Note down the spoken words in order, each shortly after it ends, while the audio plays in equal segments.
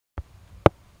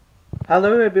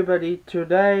Hello everybody.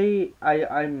 Today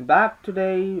I'm back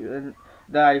today, and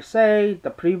that I say the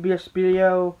previous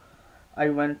video I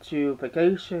went to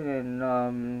vacation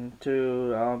and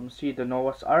to see the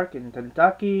Noah's Ark in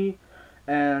Kentucky,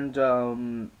 and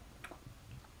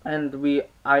and we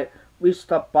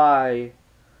stopped by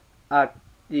at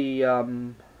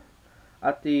the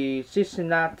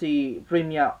Cincinnati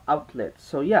Premium Outlet.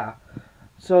 So yeah,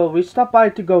 so we stopped by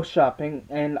to go shopping,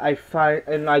 and I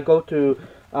go to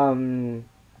um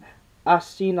as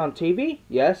seen on TV.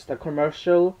 Yes, the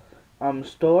commercial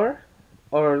store,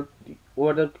 or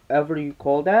whatever you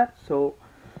call that. So,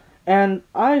 and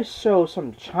I saw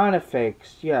some China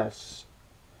fakes. Yes,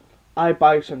 I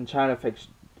buy some China fakes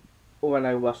when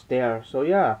I was there. So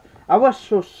yeah, I was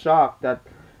so shocked that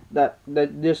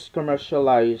this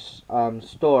commercialized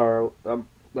store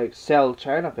like sell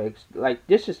China fakes. Like,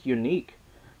 this is unique,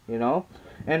 you know.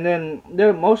 And then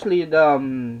they're mostly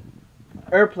the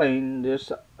airplane.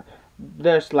 There's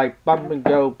like bump and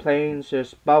go planes.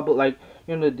 There's bubble, like,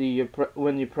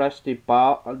 when you press the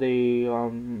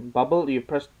bubble, you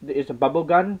press, it's a bubble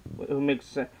gun who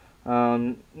makes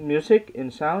music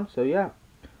and sound. So yeah,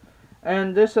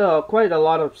 and there's quite a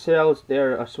lot of sales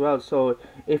there as well. So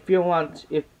if you're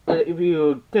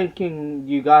thinking,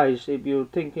 you guys, if you're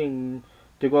thinking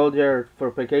to go there for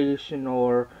vacation,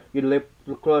 or you live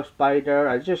close by there,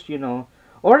 I just,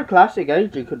 or a classic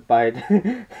age, you could buy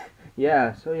it.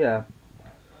 Yeah, so yeah.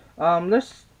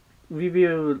 Let's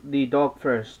review the dog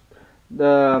first.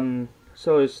 So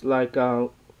it's like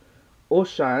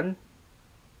ocean,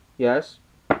 yes.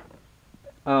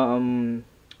 Um,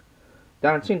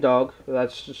 dancing dog.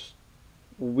 That's just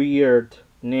weird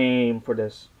name for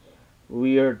this.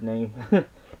 Weird name.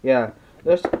 Yeah,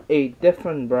 there's a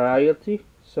different variety.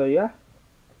 So yeah,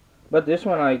 but this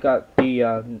one I got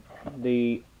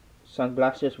the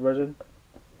sunglasses version.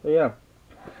 So yeah.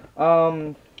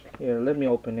 Um, Here, let me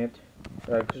open it.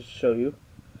 I can show you.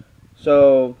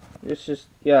 So this is,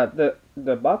 yeah,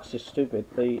 the box is stupid.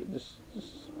 This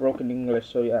is broken English.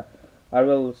 So yeah, I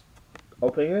will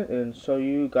open it and show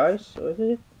you guys what is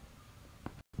it.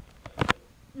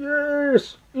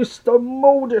 Yes, it's the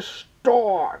modest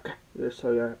dog. Yes,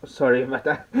 so yeah, sorry about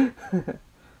that.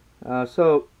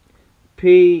 So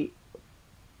P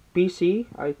PC,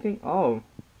 I think. Oh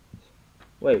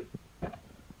wait,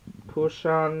 push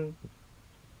on.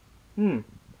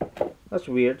 That's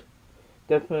weird.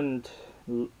 Different.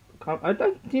 I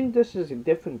don't think this is a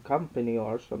different company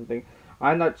or something.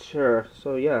 I'm not sure.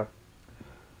 So yeah.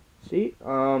 See,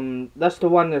 that's the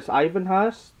one that Ivan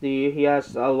has. He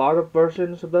has a lot of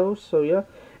versions of those. So yeah,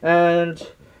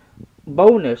 and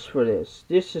bonus for this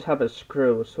is have a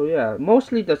screw. So yeah,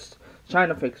 mostly that's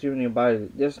China fix when you buy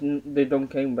it. They don't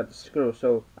came with the screw.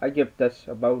 So I give this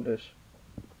a bonus.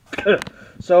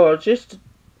 So I'll just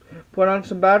put on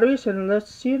some batteries and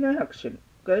let's see in action.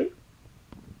 Okay.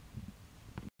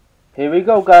 Here we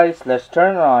go, guys. Let's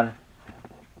turn it on.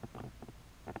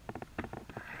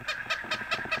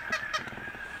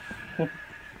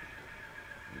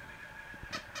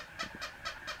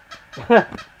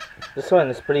 This one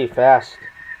is pretty fast.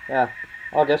 Yeah.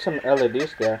 Oh, there's some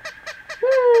LEDs there.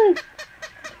 Woo!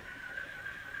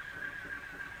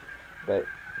 Okay.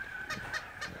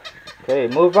 Okay,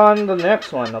 move on to the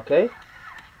next one, okay?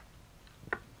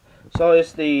 So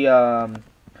it's the oh,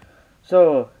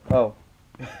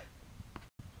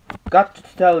 got to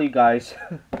tell you guys,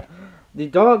 the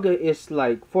dog is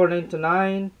like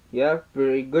 $4.99. Yeah,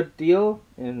 very good deal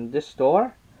in this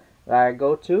store that I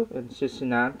go to in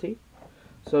Cincinnati.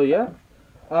 So yeah,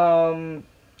 um,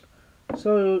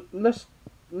 so let's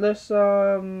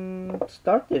start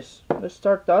this. Let's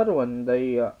start the other one,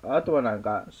 the other one I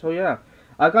got. So yeah,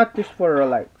 I got this for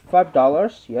like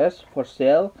 $5. Yes, for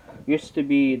sale. Used to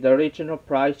be the original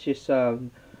price is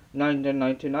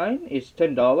 $9.99. It's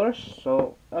 $10.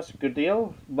 So that's a good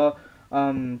deal. But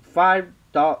 $5,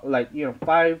 like,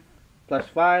 5 plus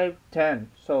 5, 10.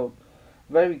 So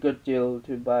very good deal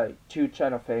to buy two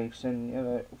China fakes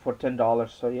and for $10.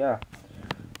 So yeah.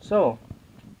 So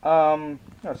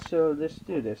let's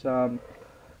do this.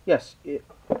 Yes,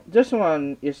 this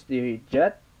one is the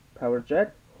power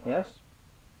jet. Yes,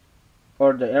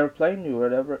 or the airplane, or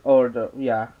whatever, or the,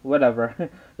 yeah, whatever.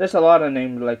 There's a lot of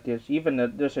names like this. Even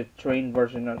there's a train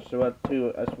version as well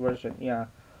too, as version. Yeah.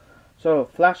 So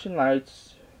flashing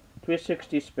lights,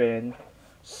 360 spin,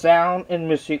 sound and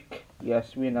music.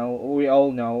 Yes, we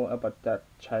all know about that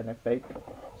China fake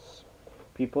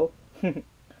people.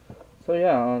 So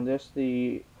yeah, there's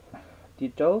the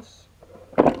details.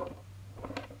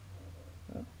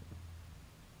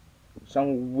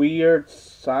 Some weird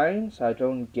signs. I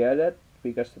don't get it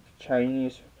because it's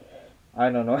Chinese I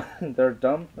don't know. They're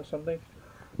dumb or something.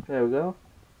 There we go.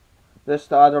 This is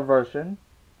the other version.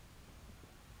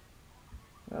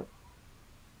 Yep.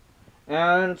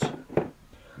 And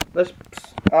let's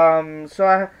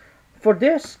so for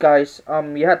this, guys,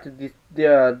 you have to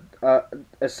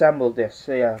assemble this.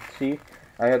 So yeah, see,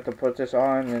 I have to put this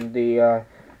on, and the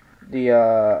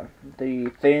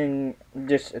thing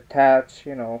just attached,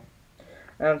 you know.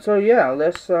 And so yeah,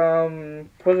 let's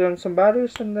put in some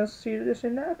batteries and let's see this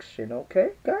in action.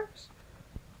 Okay, guys.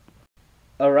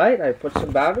 All right, I put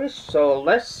some batteries, so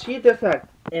let's see the effect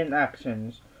in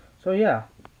actions. So yeah,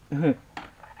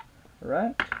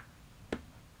 right.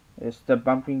 There's the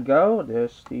bumping go.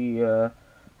 There's the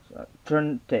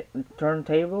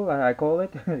turntable, I call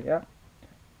it. Yeah.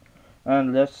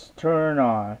 And let's turn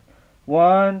on.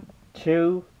 1,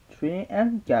 2, 3,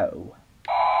 and go.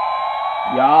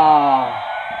 Yeah.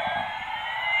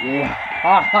 Yeah.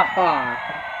 Ha ha ha.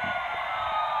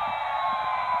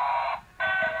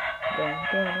 Dun,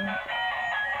 dun, dun.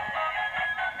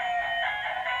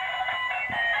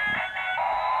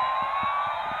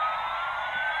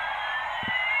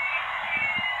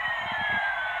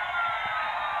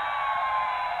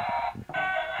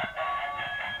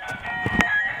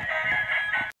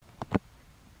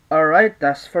 Alright,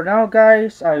 that's for now,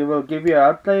 guys. I will give you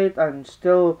an update.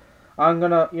 I'm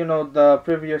gonna, you know, the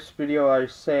previous video I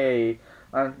say,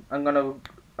 I'm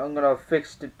gonna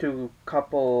fix the two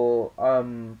couple,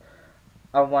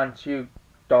 I want you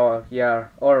dog, yeah,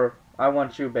 or I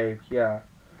want you babe, yeah.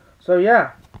 So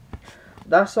yeah,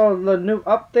 that's all the new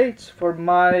updates for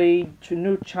my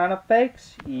new China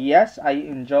fakes. Yes, I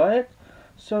enjoy it.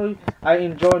 So I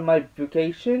enjoy my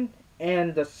vacation,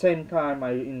 and the same time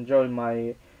I enjoy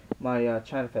my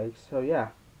China fakes. So yeah.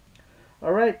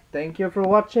 All right. Thank you for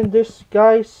watching this,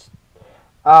 guys.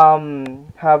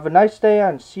 Have a nice day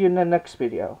and see you in the next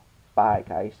video. Bye,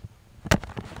 guys.